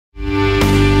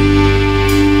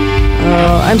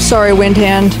I'm sorry,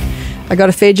 Windhand. I got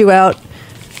to fade you out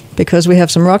because we have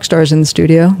some rock stars in the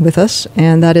studio with us,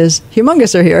 and that is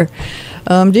Humungus are here.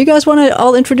 Do you guys want to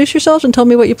all introduce yourselves and tell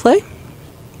me what you play?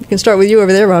 We can start with you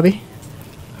over there, Robbie.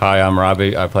 Hi, I'm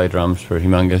Robbie. I play drums for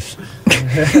Humungus.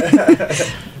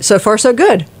 So far, so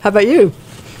good. How about you?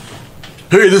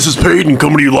 Hey, this is Peyton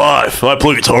coming to you live. I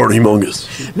play guitar in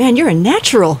Humungus. Man, you're a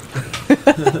natural.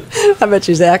 How about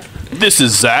you, Zach? This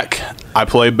is Zach. I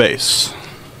play bass.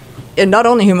 And not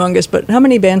only Humungus, but how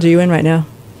many bands are you in right now?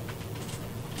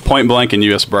 Point Blank and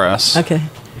US Brass. Okay.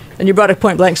 And you brought a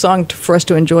Point Blank song for us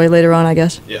to enjoy later on, I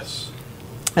guess? Yes.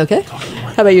 Okay.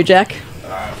 How about you, Jack?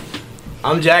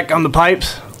 I'm Jack on the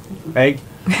pipes. Hey.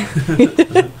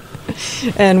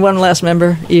 And one last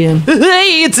member, Ian.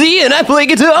 Hey, it's Ian. I play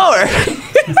guitar.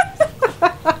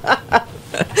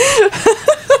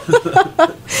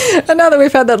 And now that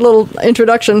we've had that little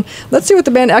introduction, let's see what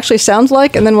the band actually sounds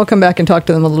like, and then we'll come back and talk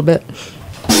to them a little bit.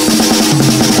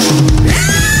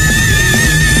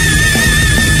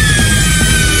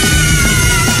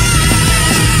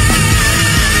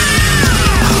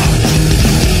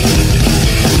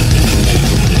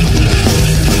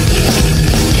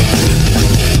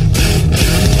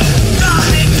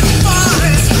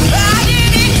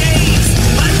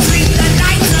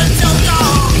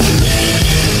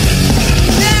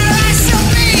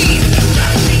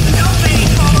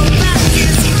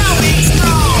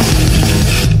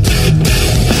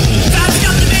 That's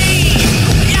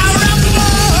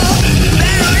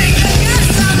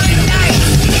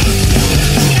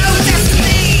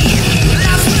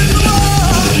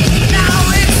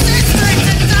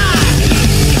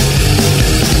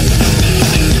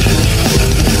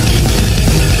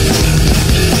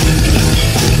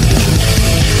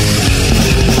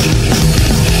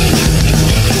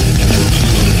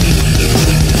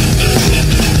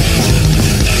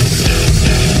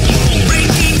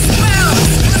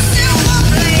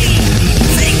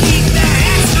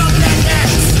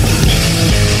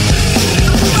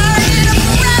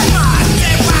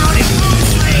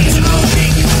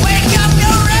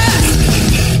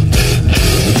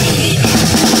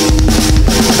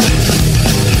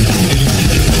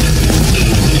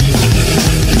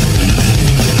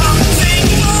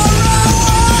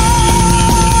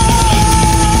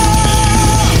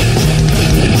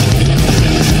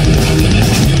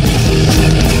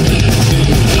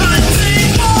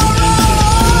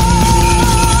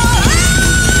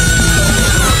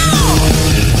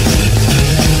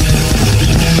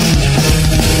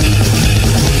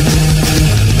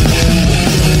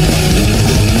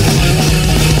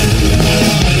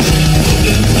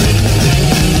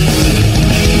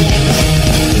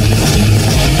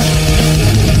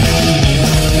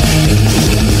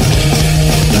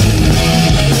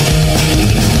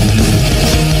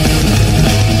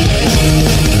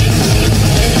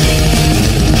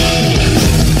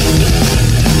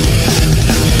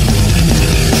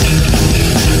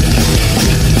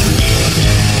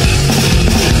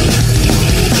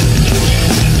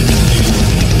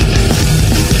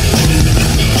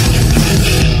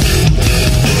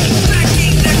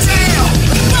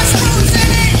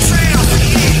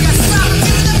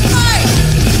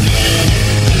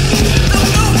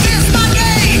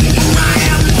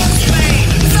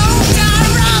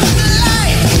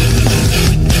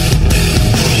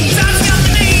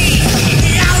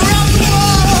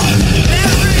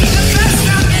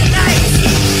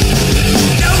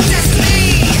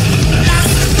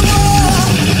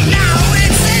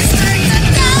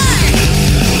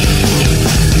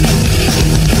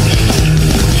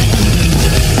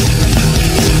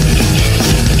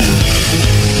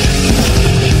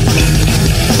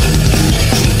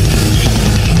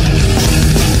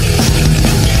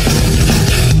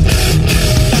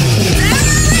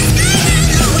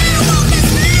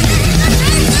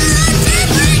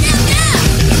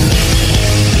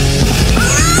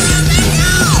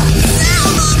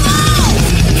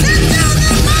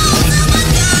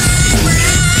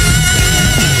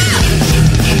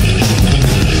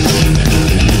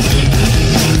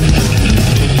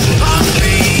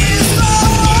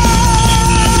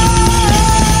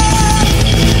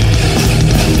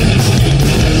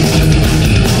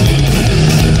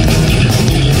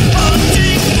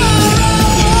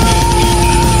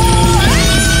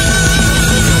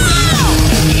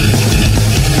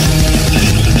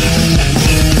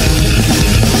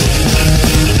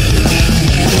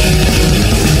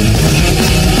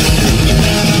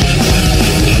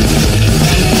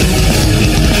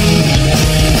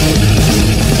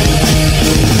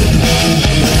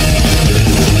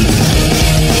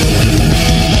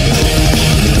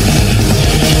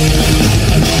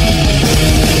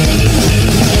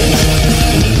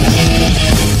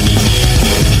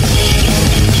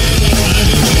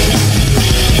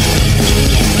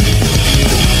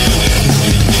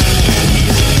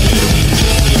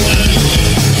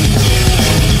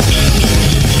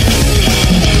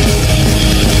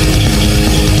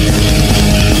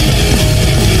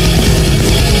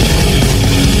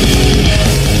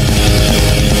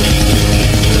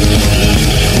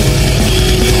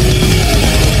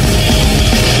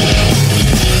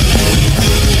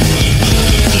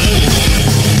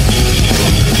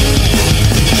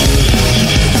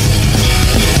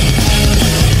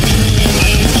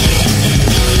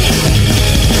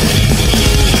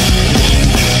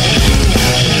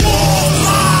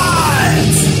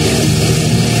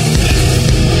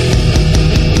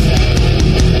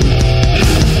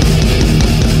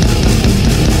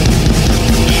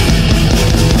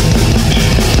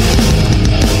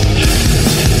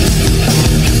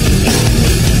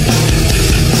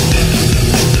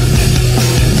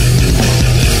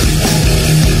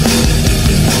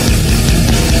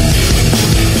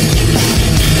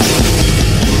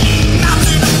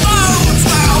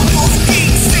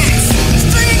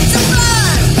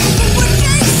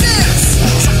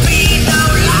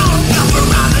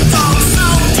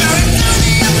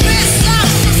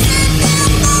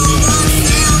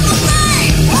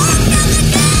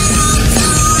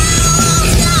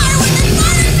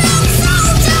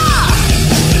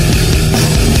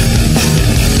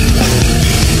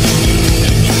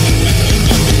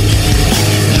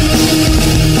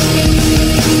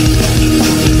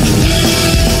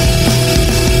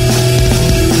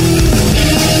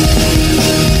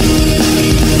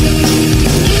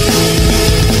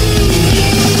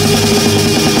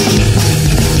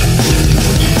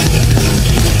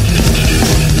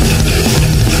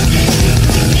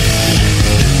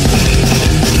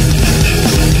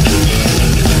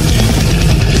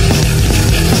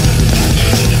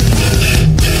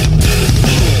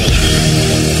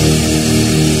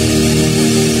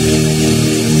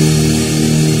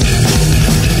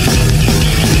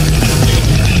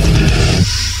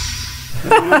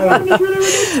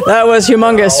That was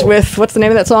Humungus with, what's the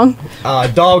name of that song?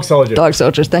 Dog Soldier. Dog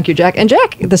Soldiers. Thank you, Jack. And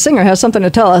Jack, the singer, has something to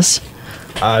tell us.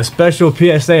 Special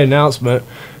PSA announcement.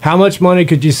 How much money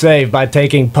could you save by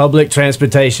taking public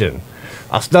transportation?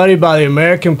 A study by the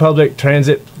American Public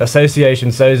Transit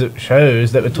Association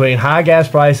shows that between high gas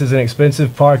prices and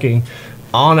expensive parking,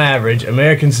 on average,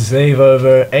 Americans save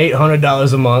over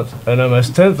 $800 a month and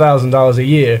almost $10,000 a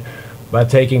year by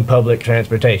taking public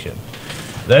transportation.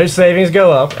 Those savings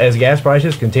go up as gas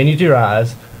prices continue to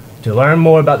rise. To learn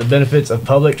more about the benefits of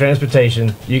public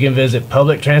transportation, you can visit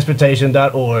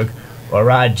publictransportation.org or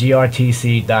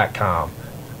ridegrtc.com.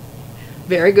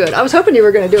 Very good. I was hoping you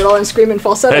were going to do it all in screaming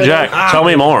falsetto. Hey, Jack, tell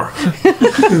me more.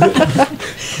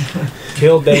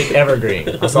 Kill date evergreen.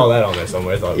 I saw that on there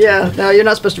somewhere. I thought Yeah, no, you're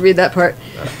not supposed to read that part.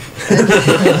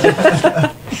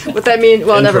 What that mean?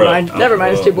 Well, never mind. Never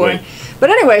mind. It's too boring.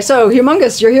 But anyway, so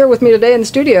Humungus, you're here with me today in the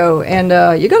studio, and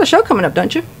you got a show coming up,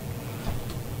 don't you?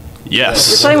 Yes.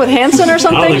 You're playing with Hanson or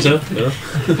something? I don't think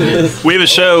so. No. We have a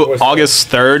show August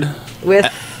 3rd With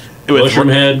with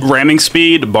Head. Ramming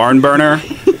Speed, Barn Burner,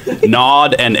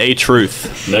 Nod, and A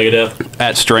Truth Megadeth.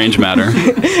 at Strange Matter.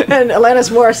 and Alanis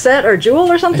Morissette or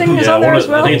Jewel or something is on there as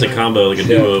well. I think it's a combo, like a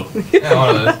duo. Yeah,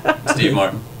 one of those. Steve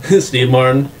Martin. Steve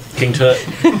Martin, King Tut.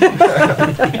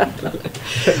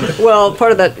 Well,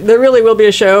 part of that, there really will be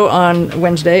a show on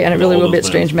Wednesday, and it really All will be those at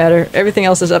Strange Matter. Everything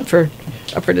else is up for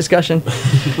discussion.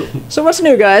 So what's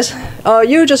new, guys?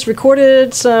 You just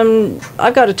recorded some.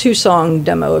 I've got a 2-song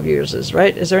demo of yours,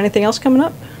 right? Is there anything else coming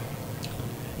up?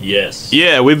 Yes.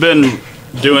 Yeah, we've been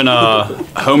doing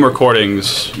home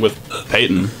recordings with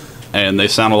Peyton, and they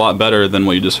sound a lot better than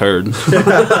what you just heard.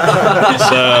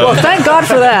 Well, thank God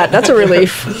for that. That's a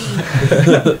relief.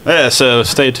 Yeah, so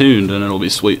stay tuned, and it'll be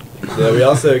sweet. Yeah, we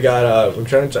also got, we're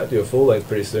trying to do a full length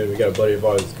pretty soon. We got a buddy of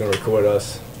ours that's going to record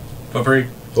us. For free.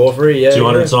 For free, yeah.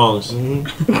 200 songs.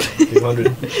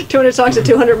 200 200 songs at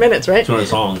 200 minutes, right? 200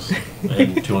 songs.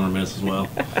 And 200 minutes as well.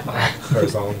 per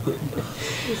song.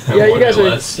 Yeah, you guys No are.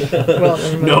 less. Well,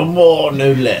 never mind. No more,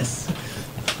 no less.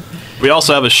 We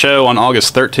also have a show on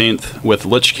August 13th with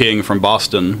Lich King from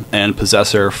Boston and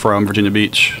Possessor from Virginia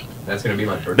Beach. That's going to be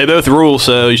my birthday. They both rule,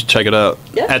 so you should check it out.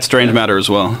 Yeah. At Strange Matter as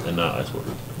well. And Ice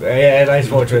Water. Yeah, and Ice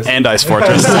Fortress. And Ice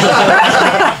Fortress.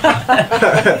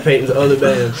 Peyton's other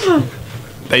band.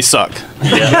 They suck.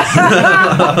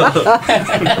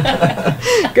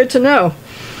 Good to know.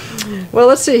 Well,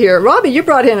 let's see here. Robbie, you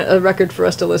brought in a record for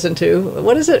us to listen to.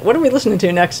 What is it? What are we listening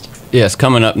to next? Yes,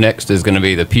 coming up next is going to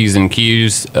be the P's and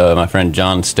Q's. My friend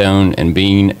John Stone and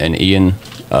Bean and Ian,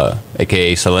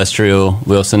 a.k.a. Celestial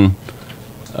Wilson.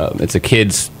 It's a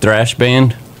kids thrash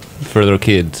band for little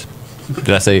kids. Did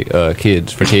I say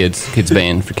kids? For kids. Kids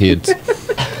band for kids.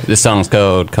 This song's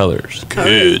called Colors.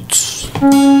 Kids.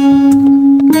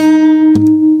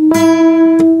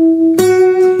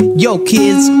 Yo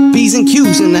kids, B's and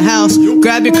Q's in the house.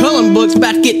 Grab your coloring books,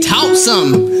 about to get taught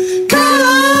something.